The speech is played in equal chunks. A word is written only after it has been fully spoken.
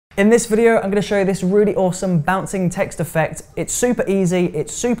In this video, I'm going to show you this really awesome bouncing text effect. It's super easy,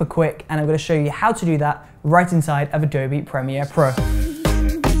 it's super quick, and I'm going to show you how to do that right inside of Adobe Premiere Pro.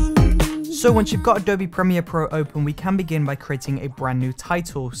 So once you've got Adobe Premiere Pro open, we can begin by creating a brand new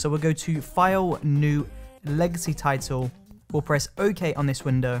title. So we'll go to File, New, Legacy Title. We'll press OK on this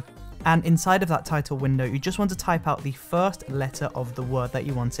window. And inside of that title window, you just want to type out the first letter of the word that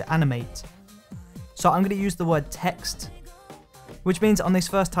you want to animate. So I'm going to use the word text, which means on this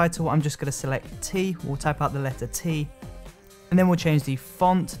first title, I'm just going to select T. We'll type out the letter T, and then we'll change the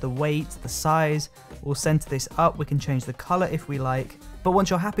font, the weight, the size. We'll center this up. We can change the color if we like. But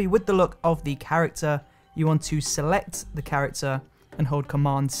once you're happy with the look of the character, you want to select the character and hold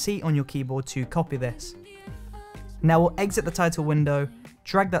Command C on your keyboard to copy this. Now we'll exit the title window,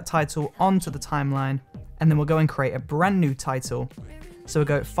 drag that title onto the timeline, and then we'll go and create a brand new title. So we'll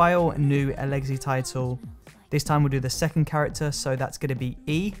go File, New, Legacy Title. This time we'll do the second character, so that's going to be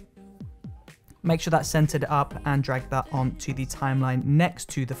E. Make sure that's centered up and drag that onto the timeline next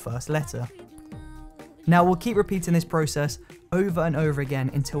to the first letter. Now we'll keep repeating this process over and over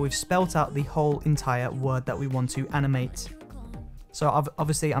again until we've spelt out the whole entire word that we want to animate. So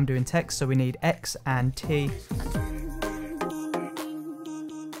obviously I'm doing text, so we need X and T.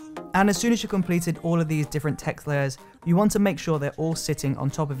 And as soon as you've completed all of these different text layers, you want to make sure they're all sitting on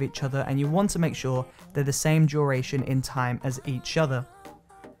top of each other, and you want to make sure they're the same duration in time as each other.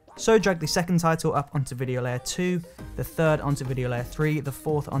 So drag the second title up onto video layer 2, the third onto video layer 3, the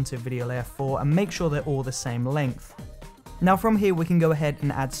fourth onto video layer 4, and make sure they're all the same length. Now from here we can go ahead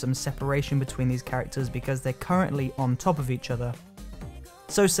and add some separation between these characters because they're currently on top of each other.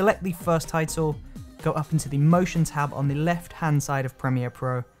 So select the first title, go up into the Motion tab on the left hand side of Premiere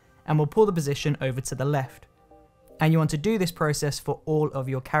Pro, and we'll pull the position over to the left. And you want to do this process for all of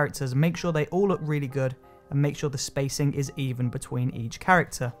your characters. Make sure they all look really good and make sure the spacing is even between each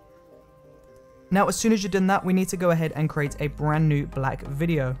character. Now as soon as you've done that, we need to go ahead and create a brand new black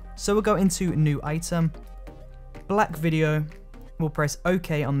video. So we'll go into New Item, Black Video, we'll press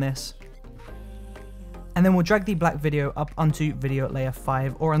OK on this, and then we'll drag the black video up onto video layer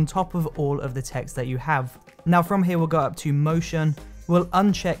 5 or on top of all of the text that you have. Now from here we'll go up to Motion, we'll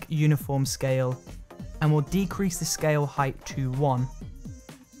uncheck Uniform Scale, and we'll decrease the scale height to 1.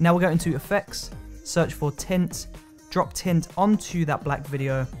 Now we'll go into Effects, search for Tint, drop Tint onto that black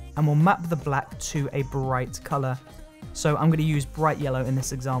video, and we'll map the black to a bright color. So I'm going to use bright yellow in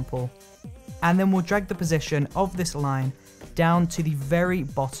this example. And then we'll drag the position of this line down to the very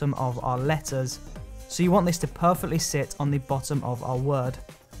bottom of our letters. So you want this to perfectly sit on the bottom of our word.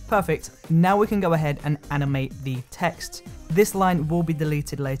 Perfect. Now we can go ahead and animate the text. This line will be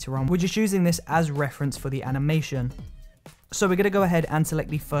deleted later on. We're just using this as reference for the animation. So we're going to go ahead and select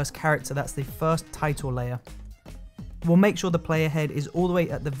the first character. That's the first title layer. We'll make sure the player head is all the way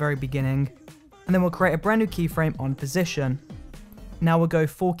at the very beginning. And then we'll create a brand new keyframe on position. Now we'll go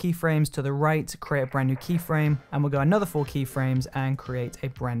 4 keyframes to the right, create a brand new keyframe. And we'll go another 4 keyframes and create a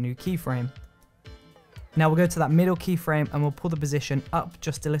brand new keyframe. Now we'll go to that middle keyframe and we'll pull the position up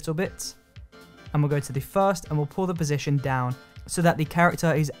just a little bit. And we'll go to the first and we'll pull the position down so that the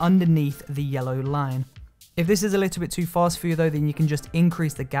character is underneath the yellow line. If this is a little bit too fast for you though, then you can just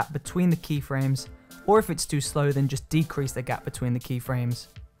increase the gap between the keyframes, or if it's too slow, then just decrease the gap between the keyframes.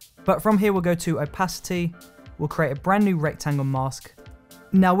 But from here we'll go to opacity, we'll create a brand new rectangle mask.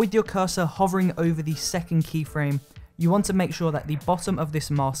 Now with your cursor hovering over the second keyframe, you want to make sure that the bottom of this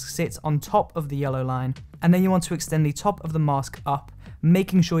mask sits on top of the yellow line, and then you want to extend the top of the mask up,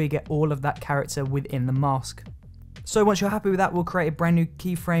 making sure you get all of that character within the mask. So once you're happy with that, we'll create a brand new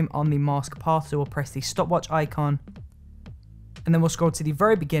keyframe on the mask path, so we'll press the stopwatch icon, and then we'll scroll to the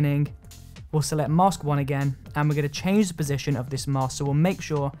very beginning, we'll select mask 1 again, and we're going to change the position of this mask, so we'll make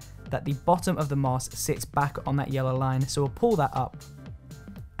sure that the bottom of the mask sits back on that yellow line, so we'll pull that up.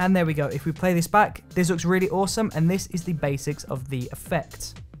 And there we go. If we play this back, this looks really awesome, and this is the basics of the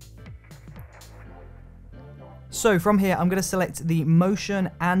effect. So from here, I'm going to select the motion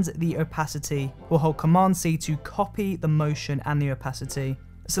and the opacity. We'll hold Command C to copy the motion and the opacity.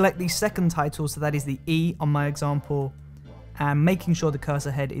 Select the second title, so that is the E on my example, and making sure the cursor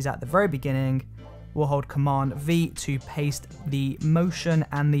head is at the very beginning, we'll hold Command V to paste the motion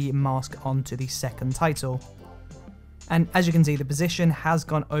and the mask onto the second title. And as you can see, the position has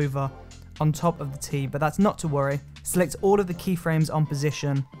gone over on top of the T, but that's not to worry. Select all of the keyframes on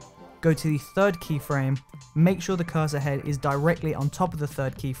position, go to the third keyframe, make sure the cursor head is directly on top of the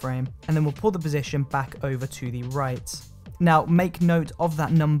third keyframe, and then we'll pull the position back over to the right. Now make note of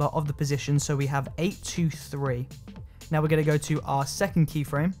that number of the position, so we have 823. Now we're going to go to our second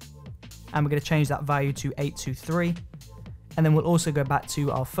keyframe, and we're going to change that value to 823. And then we'll also go back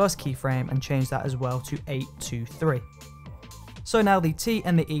to our first keyframe and change that as well to 823. So now the T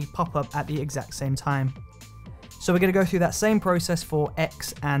and the E pop up at the exact same time. So we're going to go through that same process for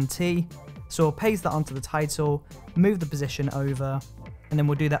X and T. So we'll paste that onto the title, move the position over, and then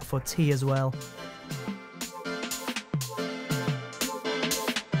we'll do that for T as well.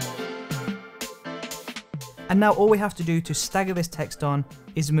 And now all we have to do to stagger this text on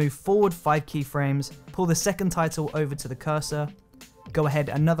is move forward 5 keyframes, pull the second title over to the cursor, go ahead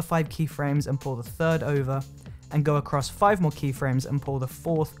another 5 keyframes and pull the third over, and go across 5 more keyframes and pull the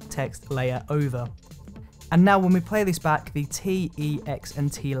fourth text layer over. And now when we play this back, the T, E, X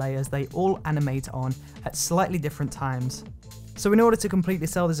and T layers, they all animate on at slightly different times. So in order to completely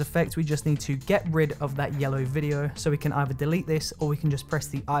sell this effect, we just need to get rid of that yellow video. So we can either delete this or we can just press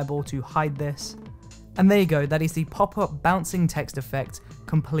the eyeball to hide this. And there you go, that is the pop-up bouncing text effect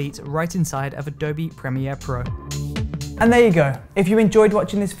complete right inside of Adobe Premiere Pro. And there you go. If you enjoyed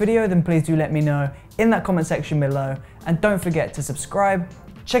watching this video, then please do let me know in that comment section below. And don't forget to subscribe,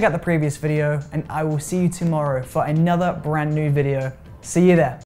 check out the previous video, and I will see you tomorrow for another brand new video. See you there.